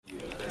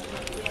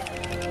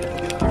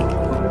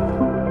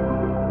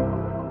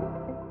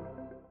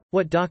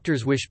What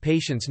doctors wish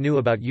patients knew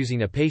about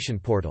using a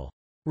patient portal.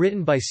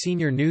 Written by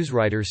senior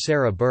newswriter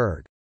Sarah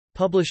Berg.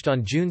 Published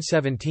on June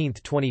 17,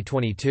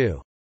 2022.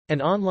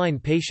 An online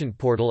patient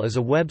portal is a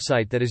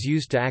website that is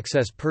used to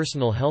access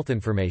personal health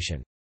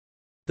information.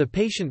 The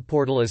patient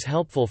portal is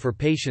helpful for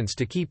patients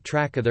to keep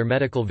track of their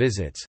medical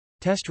visits,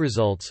 test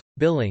results,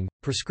 billing,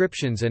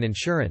 prescriptions and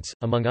insurance,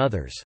 among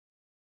others.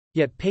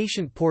 Yet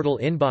patient portal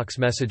inbox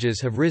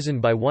messages have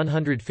risen by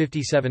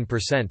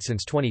 157%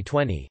 since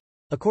 2020.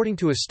 According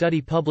to a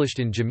study published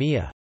in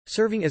JAMA,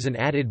 serving as an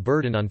added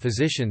burden on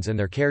physicians and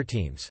their care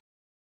teams.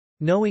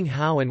 Knowing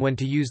how and when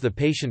to use the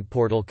patient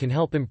portal can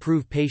help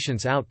improve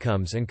patients'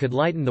 outcomes and could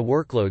lighten the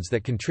workloads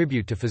that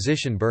contribute to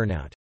physician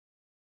burnout.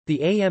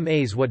 The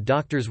AMA's What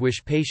Doctors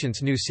Wish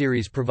Patients Knew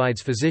series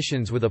provides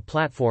physicians with a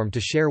platform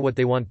to share what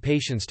they want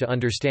patients to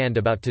understand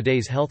about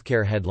today's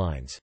healthcare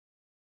headlines.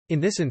 In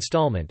this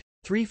installment,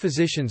 3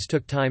 physicians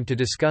took time to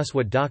discuss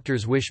what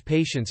doctors wish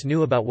patients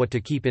knew about what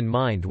to keep in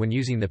mind when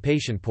using the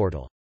patient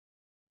portal.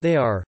 They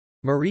are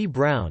Marie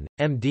Brown,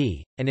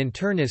 MD, an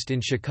internist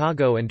in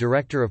Chicago and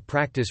Director of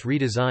Practice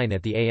Redesign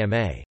at the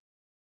AMA.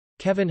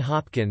 Kevin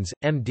Hopkins,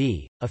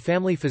 MD, a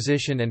family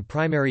physician and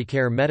primary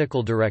care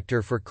medical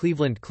director for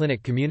Cleveland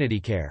Clinic Community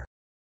Care.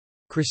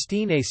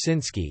 Christine A.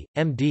 Sinsky,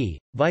 MD,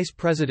 Vice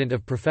President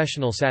of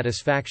Professional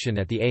Satisfaction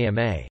at the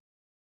AMA.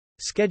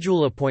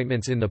 Schedule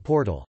appointments in the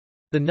portal.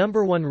 The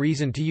number one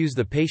reason to use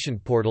the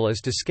patient portal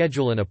is to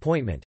schedule an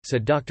appointment,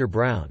 said Dr.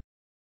 Brown.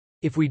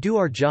 If we do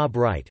our job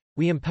right,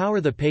 we empower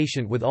the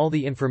patient with all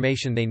the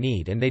information they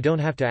need and they don't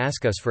have to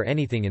ask us for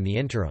anything in the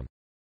interim.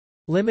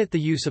 Limit the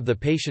use of the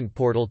patient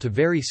portal to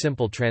very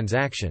simple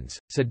transactions,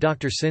 said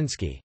Dr.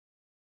 Sinsky.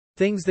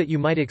 Things that you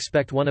might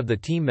expect one of the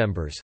team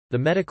members, the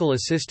medical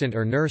assistant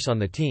or nurse on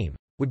the team,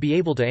 would be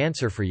able to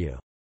answer for you.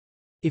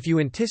 If you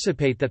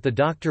anticipate that the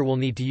doctor will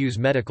need to use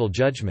medical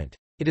judgment,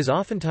 it is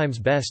oftentimes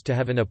best to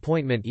have an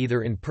appointment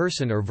either in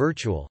person or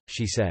virtual,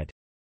 she said.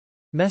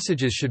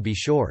 Messages should be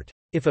short.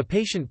 If a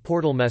patient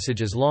portal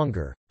message is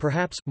longer,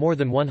 perhaps more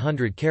than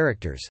 100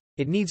 characters,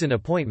 it needs an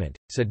appointment,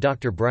 said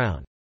Dr.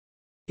 Brown.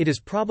 It is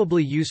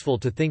probably useful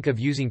to think of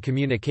using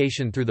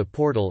communication through the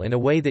portal in a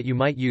way that you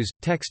might use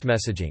text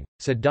messaging,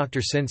 said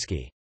Dr.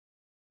 Sinsky.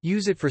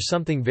 Use it for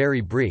something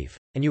very brief,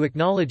 and you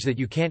acknowledge that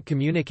you can't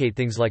communicate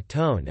things like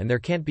tone and there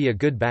can't be a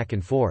good back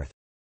and forth.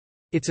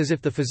 It's as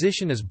if the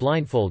physician is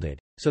blindfolded,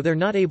 so they're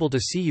not able to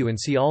see you and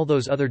see all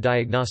those other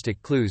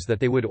diagnostic clues that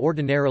they would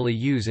ordinarily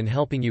use in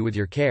helping you with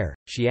your care,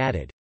 she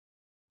added.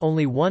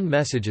 Only one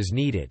message is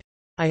needed.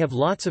 I have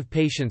lots of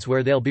patients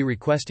where they'll be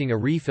requesting a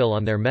refill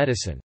on their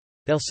medicine.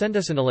 They'll send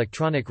us an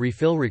electronic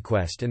refill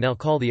request and they'll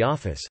call the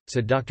office,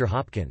 said Dr.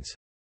 Hopkins.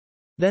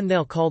 Then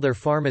they'll call their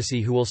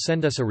pharmacy who will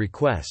send us a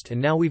request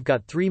and now we've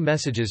got 3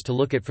 messages to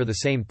look at for the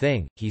same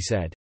thing, he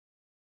said.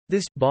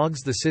 This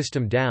bogs the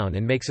system down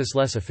and makes us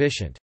less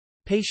efficient.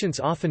 Patients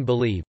often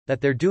believe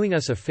that they're doing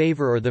us a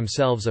favor or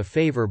themselves a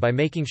favor by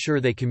making sure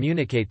they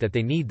communicate that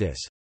they need this.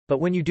 But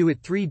when you do it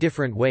 3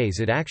 different ways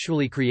it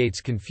actually creates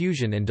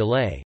confusion and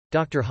delay,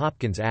 Dr.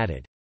 Hopkins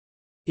added.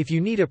 If you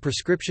need a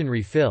prescription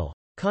refill,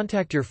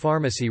 contact your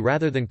pharmacy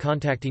rather than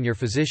contacting your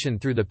physician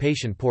through the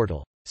patient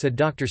portal, said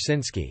Dr.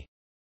 Sinsky.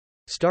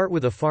 Start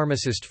with a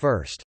pharmacist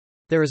first.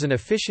 There is an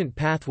efficient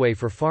pathway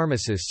for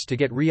pharmacists to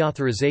get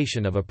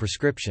reauthorization of a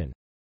prescription.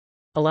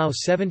 Allow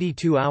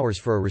 72 hours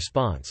for a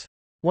response.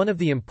 One of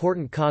the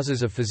important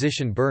causes of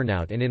physician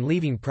burnout and in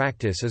leaving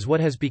practice is what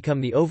has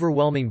become the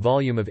overwhelming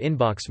volume of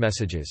inbox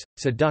messages,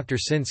 said Dr.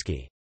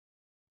 Sinsky.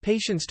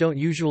 Patients don't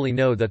usually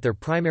know that their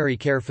primary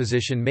care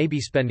physician may be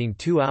spending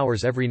 2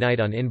 hours every night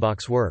on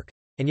inbox work,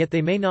 and yet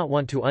they may not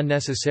want to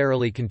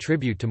unnecessarily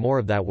contribute to more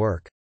of that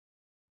work.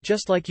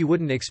 Just like you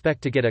wouldn't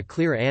expect to get a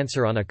clear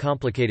answer on a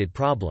complicated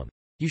problem,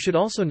 you should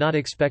also not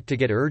expect to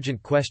get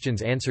urgent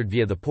questions answered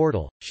via the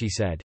portal, she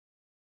said.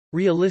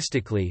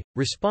 Realistically,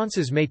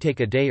 responses may take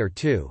a day or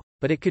 2,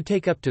 but it could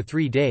take up to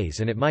 3 days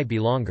and it might be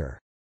longer.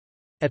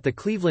 At the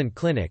Cleveland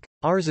Clinic,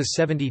 ours is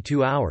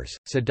 72 hours,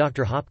 said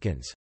Dr.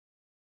 Hopkins.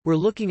 We're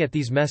looking at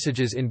these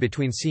messages in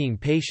between seeing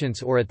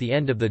patients or at the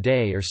end of the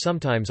day or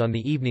sometimes on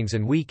the evenings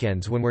and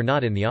weekends when we're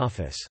not in the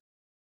office.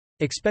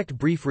 Expect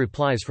brief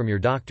replies from your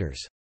doctors.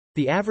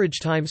 The average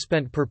time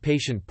spent per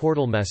patient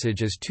portal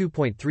message is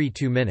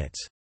 2.32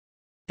 minutes.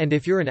 And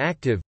if you're an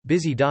active,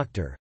 busy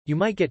doctor, you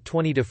might get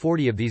 20 to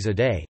 40 of these a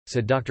day,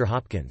 said Dr.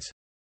 Hopkins.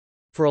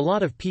 For a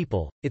lot of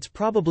people, it's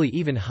probably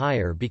even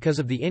higher because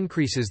of the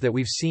increases that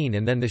we've seen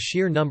and then the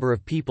sheer number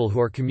of people who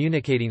are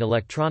communicating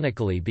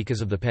electronically because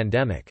of the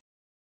pandemic.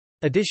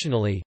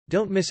 Additionally,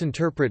 don't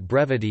misinterpret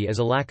brevity as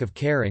a lack of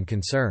care and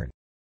concern.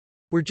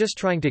 We're just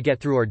trying to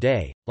get through our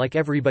day, like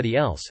everybody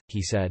else,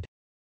 he said.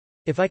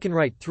 If I can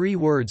write 3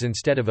 words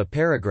instead of a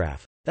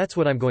paragraph, that's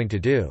what I'm going to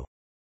do.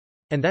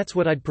 And that's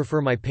what I'd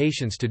prefer my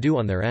patients to do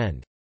on their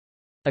end.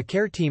 A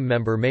care team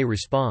member may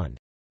respond.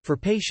 For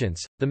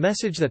patients, the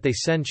message that they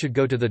send should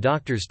go to the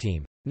doctor's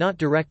team, not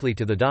directly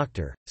to the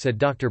doctor, said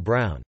Dr.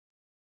 Brown.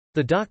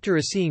 The doctor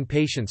is seeing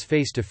patients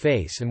face to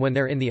face and when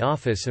they're in the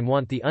office and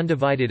want the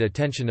undivided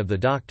attention of the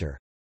doctor,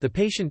 the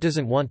patient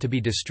doesn't want to be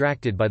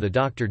distracted by the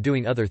doctor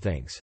doing other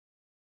things.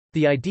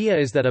 The idea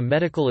is that a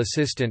medical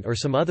assistant or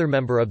some other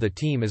member of the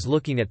team is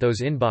looking at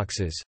those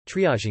inboxes,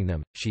 triaging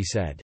them, she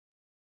said.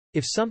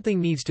 If something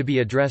needs to be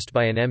addressed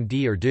by an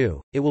MD or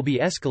DO, it will be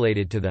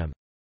escalated to them.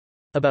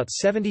 About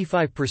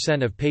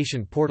 75% of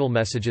patient portal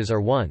messages are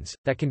ones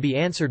that can be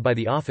answered by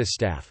the office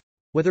staff.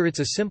 Whether it's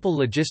a simple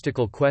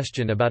logistical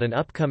question about an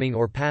upcoming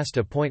or past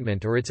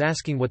appointment, or it's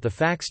asking what the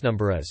fax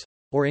number is,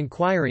 or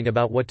inquiring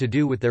about what to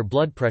do with their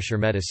blood pressure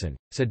medicine,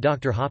 said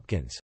Dr.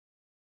 Hopkins.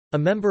 A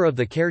member of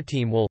the care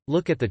team will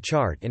look at the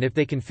chart, and if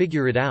they can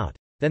figure it out,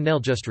 then they'll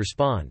just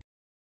respond.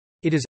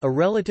 It is a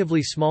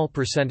relatively small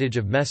percentage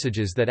of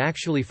messages that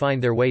actually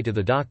find their way to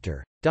the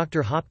doctor,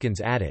 Dr.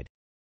 Hopkins added.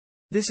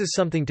 This is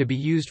something to be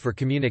used for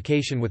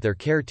communication with their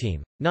care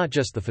team, not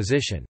just the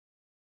physician.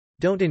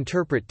 Don't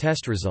interpret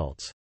test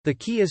results. The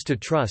key is to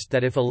trust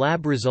that if a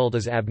lab result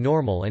is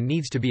abnormal and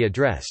needs to be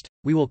addressed,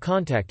 we will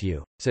contact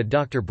you, said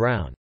Dr.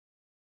 Brown.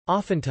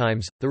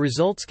 Oftentimes, the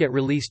results get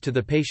released to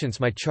the patient's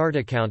MyChart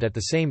account at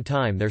the same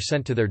time they're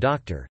sent to their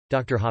doctor,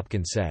 Dr.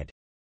 Hopkins said.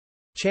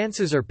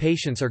 Chances are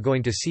patients are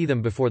going to see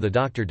them before the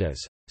doctor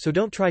does, so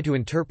don't try to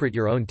interpret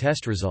your own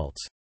test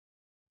results.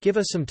 Give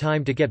us some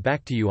time to get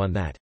back to you on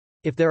that.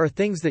 If there are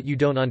things that you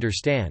don't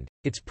understand,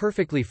 it's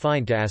perfectly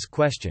fine to ask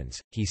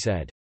questions, he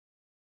said.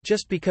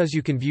 Just because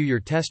you can view your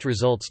test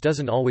results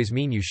doesn't always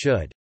mean you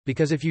should,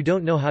 because if you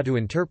don't know how to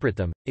interpret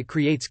them, it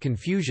creates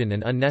confusion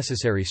and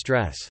unnecessary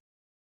stress.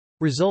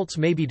 Results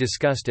may be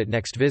discussed at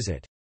next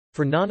visit.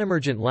 For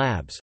non-emergent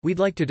labs, we'd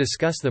like to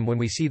discuss them when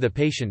we see the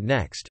patient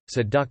next,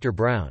 said Dr.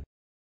 Brown.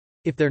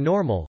 If they're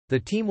normal, the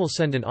team will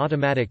send an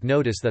automatic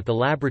notice that the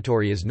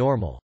laboratory is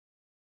normal.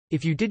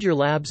 If you did your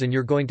labs and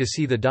you're going to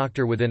see the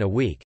doctor within a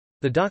week,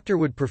 the doctor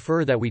would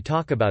prefer that we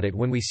talk about it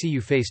when we see you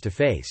face to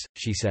face,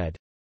 she said.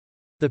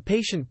 The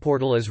patient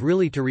portal is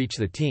really to reach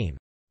the team.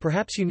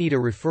 Perhaps you need a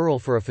referral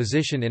for a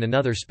physician in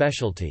another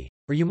specialty,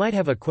 or you might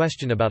have a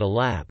question about a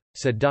lab,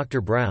 said Dr.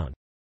 Brown.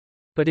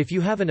 But if you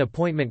have an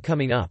appointment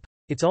coming up,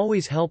 it's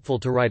always helpful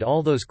to write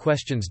all those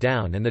questions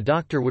down, and the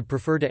doctor would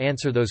prefer to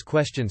answer those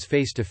questions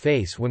face to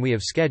face when we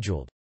have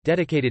scheduled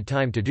dedicated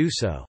time to do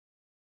so.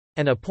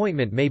 An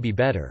appointment may be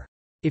better.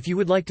 If you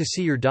would like to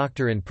see your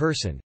doctor in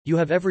person, you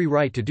have every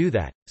right to do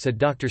that, said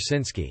Dr.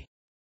 Sinsky.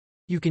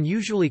 You can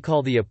usually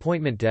call the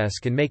appointment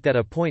desk and make that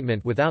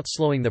appointment without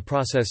slowing the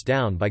process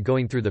down by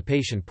going through the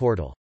patient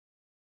portal.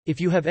 If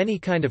you have any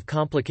kind of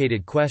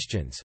complicated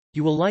questions,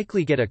 you will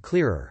likely get a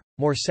clearer,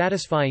 more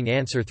satisfying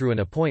answer through an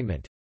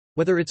appointment,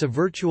 whether it's a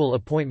virtual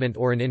appointment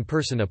or an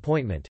in-person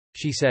appointment,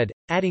 she said,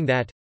 adding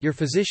that, your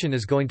physician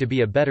is going to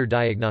be a better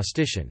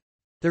diagnostician.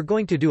 They're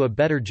going to do a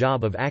better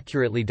job of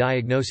accurately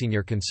diagnosing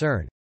your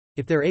concern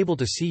if they're able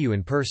to see you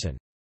in person.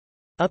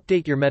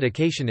 Update your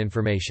medication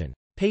information.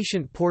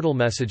 Patient portal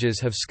messages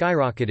have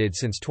skyrocketed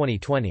since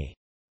 2020.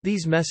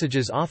 These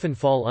messages often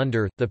fall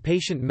under the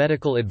patient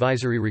medical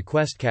advisory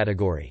request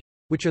category,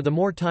 which are the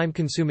more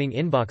time-consuming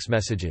inbox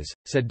messages,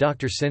 said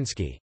Dr.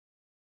 Sinsky.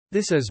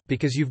 This is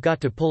because you've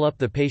got to pull up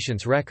the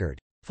patient's record,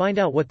 find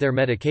out what their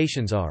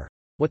medications are,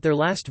 what their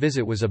last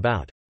visit was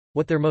about,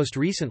 what their most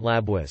recent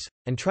lab was,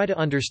 and try to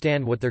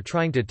understand what they're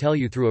trying to tell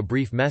you through a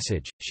brief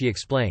message, she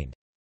explained.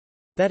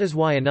 That is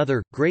why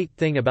another great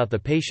thing about the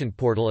patient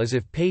portal is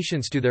if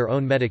patients do their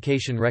own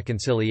medication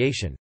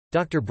reconciliation,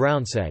 Dr.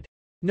 Brown said,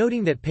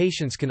 noting that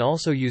patients can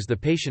also use the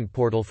patient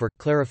portal for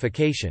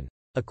clarification,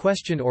 a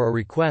question or a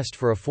request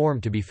for a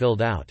form to be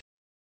filled out.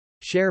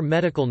 Share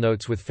medical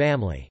notes with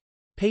family.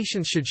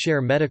 Patients should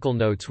share medical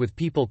notes with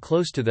people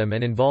close to them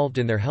and involved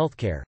in their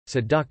healthcare,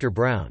 said Dr.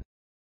 Brown.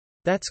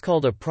 That's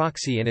called a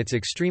proxy, and it's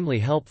extremely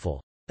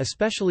helpful,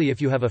 especially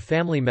if you have a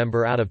family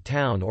member out of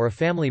town or a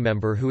family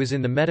member who is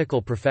in the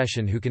medical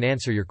profession who can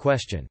answer your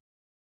question.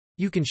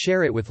 You can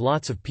share it with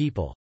lots of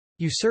people.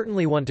 You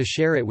certainly want to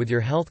share it with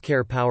your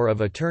healthcare power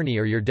of attorney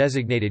or your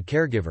designated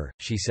caregiver,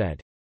 she said.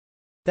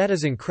 That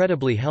is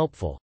incredibly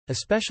helpful,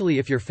 especially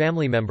if your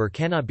family member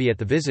cannot be at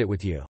the visit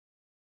with you.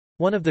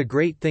 One of the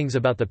great things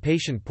about the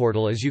patient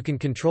portal is you can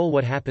control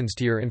what happens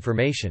to your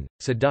information,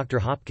 said Dr.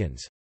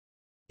 Hopkins.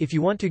 If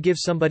you want to give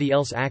somebody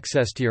else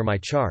access to your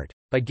MyChart,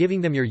 by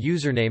giving them your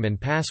username and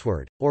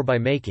password, or by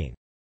making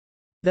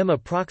them a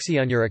proxy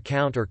on your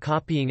account or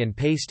copying and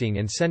pasting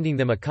and sending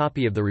them a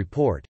copy of the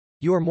report,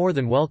 you are more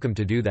than welcome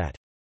to do that.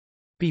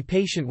 Be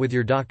patient with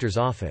your doctor's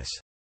office.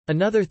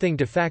 Another thing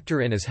to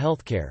factor in is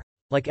healthcare,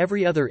 like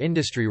every other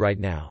industry right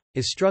now,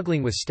 is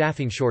struggling with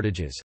staffing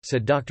shortages,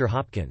 said Dr.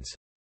 Hopkins.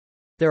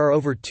 There are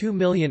over 2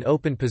 million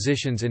open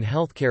positions in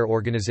healthcare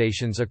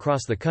organizations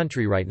across the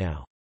country right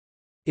now.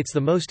 It's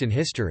the most in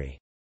history.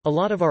 A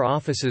lot of our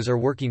offices are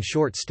working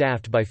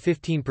short-staffed by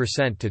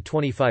 15% to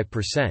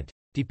 25%,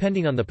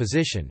 depending on the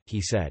position, he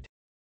said.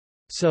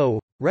 So,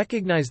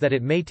 recognize that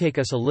it may take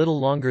us a little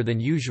longer than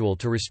usual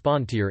to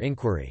respond to your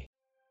inquiry.